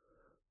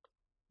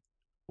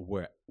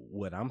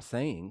what I'm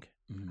saying,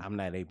 I'm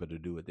not able to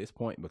do at this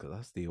point because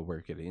I still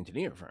work at an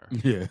engineering firm.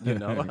 Yeah. You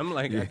know, I'm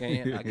like, Yeah. I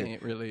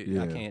can't really,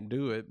 Yeah. I can't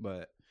do it.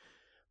 But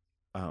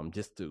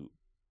just to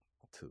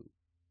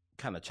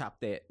kind of chop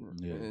that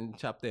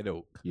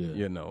oak, Yeah.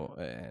 you know,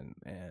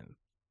 and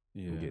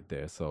get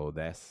there. So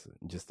that's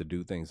just to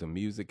do things in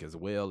music, as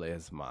well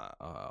as my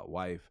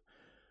wife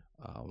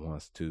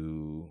wants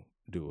to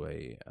do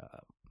a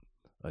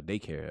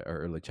daycare, or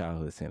early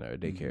childhood center, a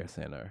daycare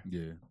center.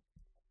 Yeah.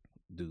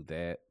 Do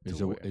that.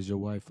 Is your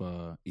wife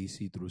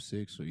EC through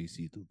 6 or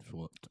EC through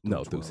 12?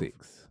 No, through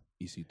 6.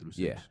 EC through 6.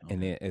 Yeah, Okay.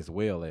 and then as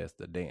well as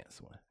the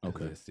dance one.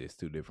 Okay. It's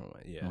two different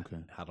ones. Yeah. Okay.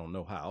 I don't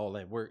know how all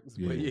that works,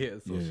 Yeah. but yeah.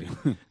 So Yeah.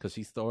 because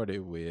she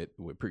started with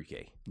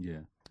pre-K. Yeah.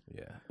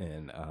 Yeah,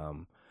 and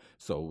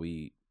so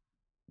we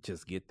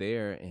just get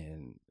there,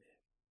 and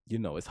you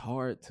know, it's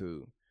hard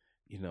to,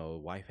 you know,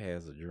 wife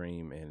has a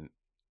dream, and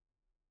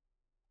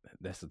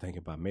that's the thing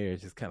about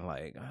marriage. It's kind of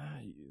like,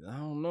 I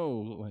don't know,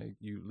 like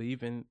you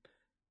leaving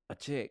a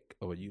check,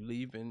 or you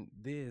leaving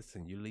this,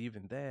 and you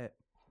leaving that.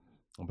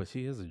 But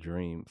she has a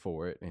dream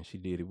for it, and she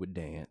did it with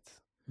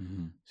dance.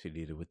 Mm-hmm. She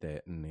did it with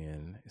that, and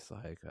then it's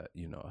like,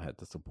 you know, I had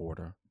to support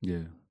her.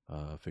 Yeah.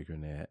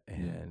 Figuring that,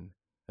 and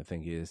the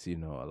thing is, you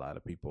know, a lot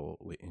of people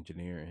with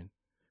engineering,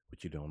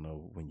 what you don't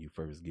know when you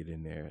first get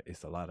in there,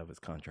 it's a lot of it's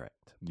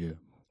contract. Yeah.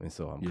 And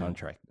so I'm Yeah.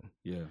 contracting.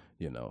 Yeah.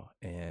 You know,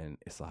 and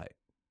it's like,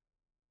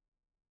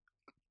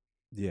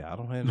 yeah, I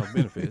don't have no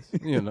benefits.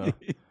 You know,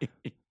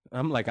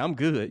 I'm like, I'm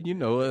good. You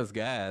know, us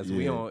guys,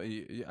 we Yeah.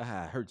 don't.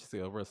 I hurt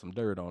yourself, rub some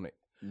dirt on it.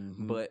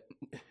 Mhm. But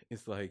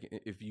it's like,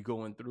 if you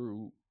going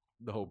through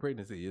the whole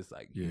pregnancy, it's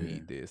like you Yeah.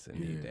 need this and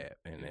need Yeah. that,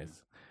 and Yeah.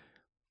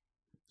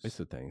 it's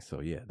a thing.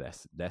 So yeah,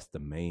 that's the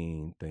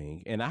main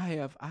thing. And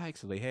I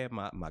actually have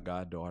my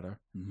goddaughter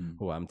Mhm.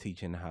 who I'm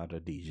teaching how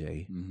to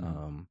DJ.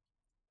 Mhm.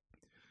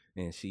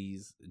 And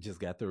she's just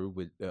got through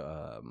with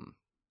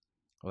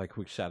like,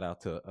 quick shout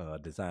out to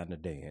Design the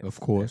Dance. Of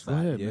course. Go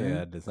ahead, yeah,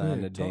 man. Design Go the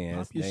ahead.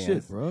 Dance. Talk your dance.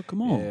 shit, bro.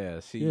 Come on. Yeah,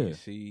 Yeah.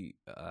 she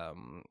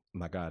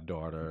my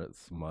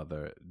goddaughter's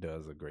mother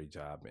does a great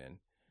job, and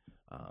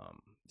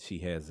she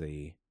has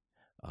a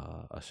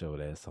show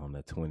that's on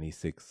the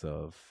 26th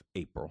of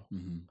April.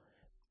 Mhm.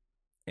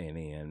 And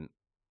then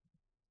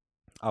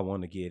I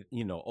want to get,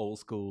 you know, old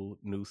school,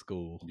 new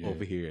school Yeah.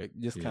 over here.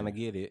 Just Yeah. kind of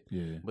get it.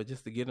 Yeah. But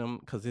just to get them,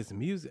 because it's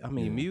music. I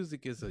mean, Yeah.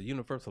 music is a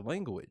universal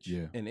language.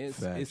 Yeah. And it's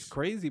Facts.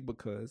 crazy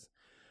because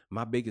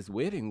my biggest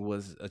wedding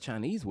was a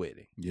Chinese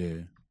wedding.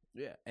 Yeah.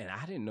 Yeah. And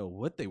I didn't know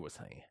what they were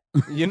saying.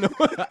 You know,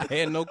 I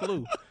had no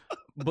clue.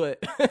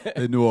 But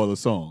They knew all the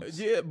songs.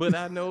 yeah, but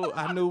I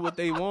knew what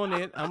they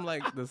wanted. I'm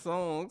like, the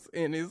songs,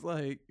 and it's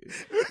like,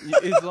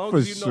 as long For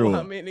as you know how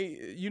sure.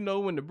 many, you know,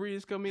 when the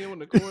bridge come in, when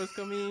the chorus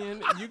come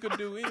in, you could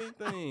do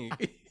anything.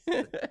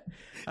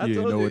 I You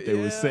didn't know what they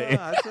were saying.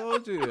 I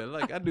told you,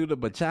 like, I do the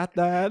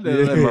bachata, the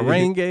Yeah.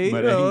 merengue, you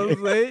know what I'm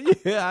Merengue. saying?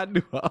 Yeah, I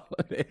do all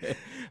of that.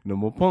 The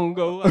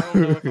mopongo, I don't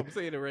know if I'm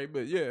saying it right,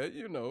 but yeah,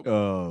 you know.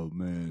 Oh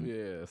man.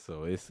 Yeah,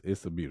 so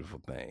it's a beautiful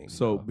thing.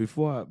 So you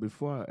know?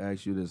 before I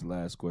ask you this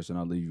last question,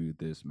 I'll leave you with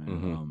this, man.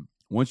 Mhm.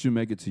 Once you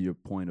make it to your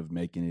point of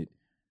making it,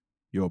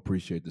 you'll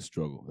appreciate the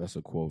struggle. That's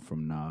a quote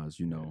from Nas.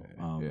 You know,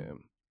 yeah.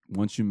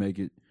 once you make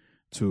it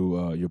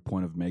to your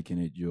point of making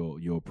it,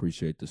 you'll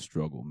appreciate the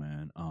struggle,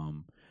 man.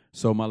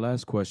 So my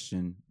last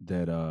question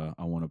that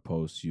I want to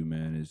pose to you,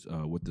 man, is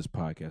what this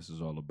podcast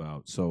is all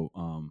about. So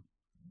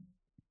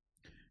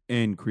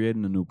in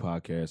creating a new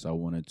podcast, I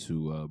wanted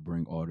to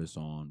bring artists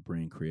on,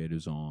 bring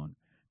creators on,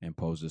 and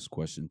pose this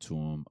question to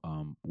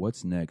them.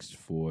 What's next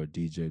for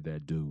DJ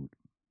That Dude?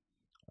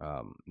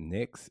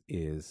 Next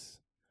is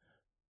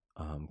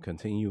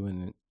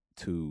continuing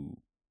to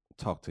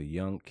talk to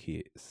young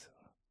kids.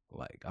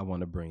 Like, I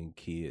want to bring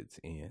kids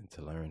in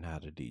to learn how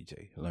to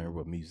DJ, learn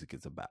what music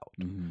is about.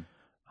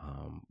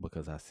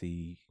 Because I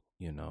see,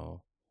 you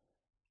know,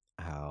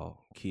 how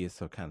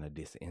kids are kind of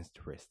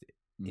disinterested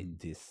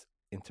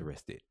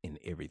in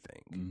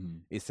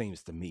everything. It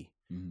seems to me,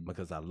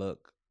 because I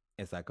look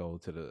as I go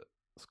to the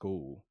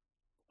school,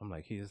 I'm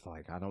like, he's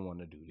like, I don't want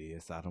to do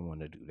this, I don't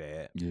want to do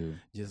that.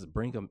 Just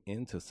bring them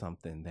into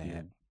something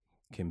that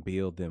can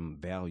build them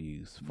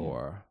values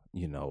for,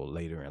 you know,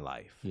 later in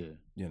life. You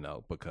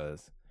know,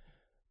 because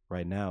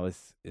right now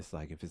it's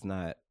like, if it's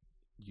not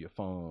your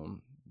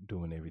phone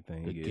doing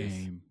everything, The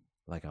game.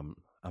 like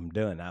I'm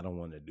done, I don't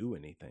want to do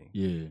anything.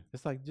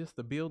 It's like, just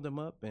to build them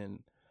up, and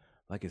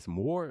like, it's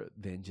more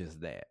than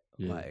just that.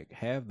 Like,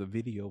 have the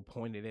video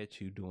pointed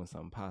at you doing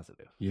something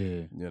positive.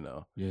 You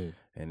know.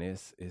 And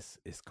it's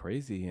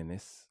crazy, and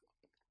it's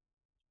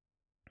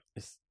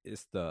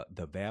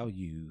the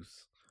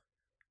values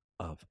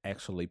of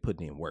actually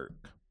putting in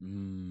work.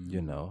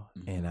 You know.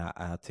 And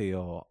I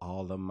tell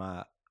all of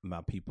my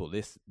people,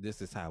 this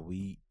is how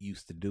we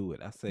used to do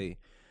it. I say,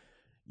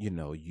 you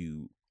know,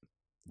 you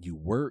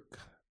work.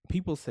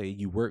 People say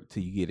you work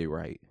till you get it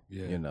right.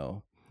 You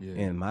know.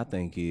 And my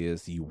thing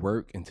is, you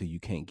work until you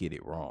can't get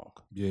it wrong.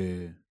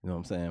 You know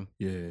what I'm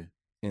saying?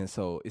 And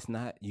so it's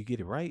not you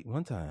get it right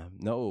one time.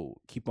 No,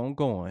 keep on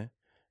going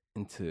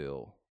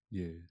until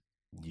you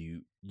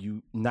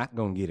not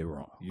gonna get it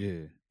wrong.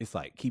 It's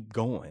like, keep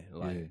going.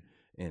 Like,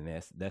 and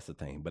that's the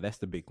thing. But that's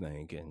the big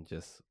thing, and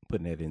just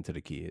putting that into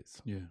the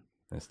kids.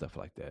 And stuff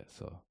like that.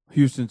 So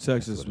Houston,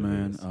 Texas,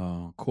 man.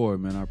 Corey,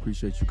 man, I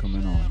appreciate you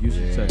coming on.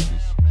 Houston,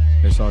 Texas.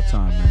 It's our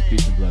time, man.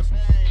 Peace and blessings.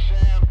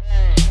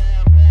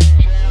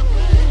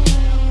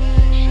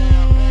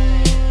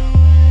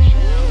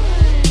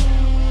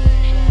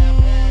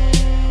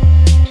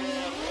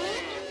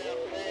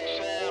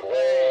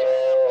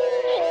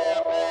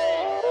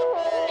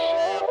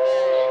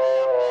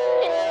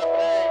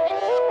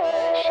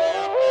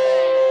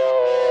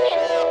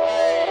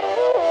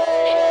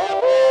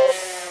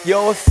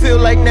 Yo, it feel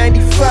like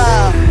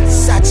 95,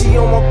 Sachi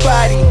on my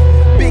body,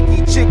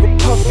 Biggie, Jigga,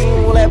 Puffy,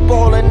 all that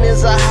ballin'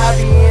 is a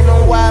hobby. And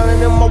I'm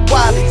wildin' in my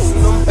wallies,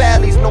 them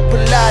valleys, no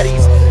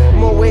Pilates.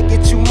 Moet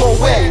get you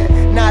Moet,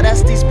 nah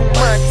that's the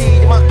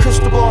Spumante. My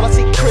crystal ball, I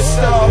see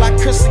crystal, I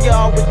crystal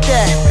y'all with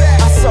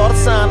that. I saw the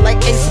sign like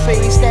Ace of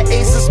Spades, that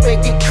Ace of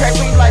Spades get cracked.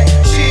 We like,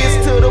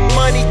 cheers to the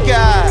money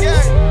guys,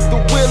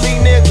 the Willie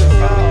niggas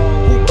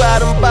who buy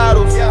them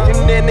bottles,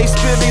 and then they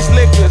spill these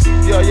liquors.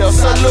 Yo,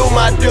 salute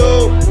my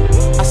dude.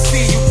 I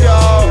see you,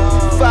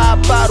 dawg.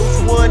 5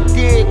 bottles, 1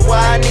 dick.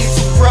 Why I need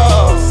 2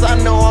 bras?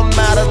 I know I'm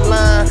out of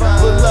line,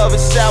 but love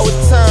is shower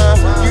time.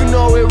 You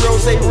know it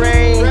rose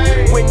rain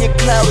when your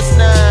cloud is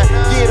 9.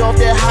 Get off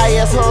that high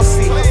ass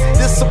hussy.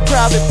 This a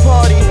private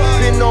party.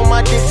 Been on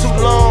my dick too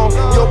long.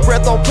 Your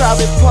breath on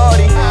private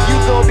party. You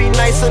gon' be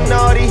nice and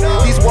naughty.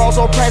 These walls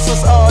on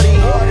priceless Audi.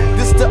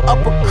 This the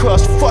upper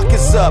crust. Fuck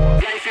is up.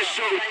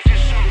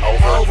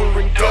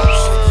 Over and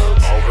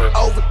done.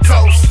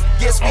 Overdose.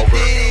 Guess we did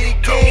it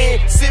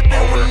again.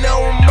 Sipping with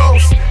no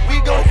remorse.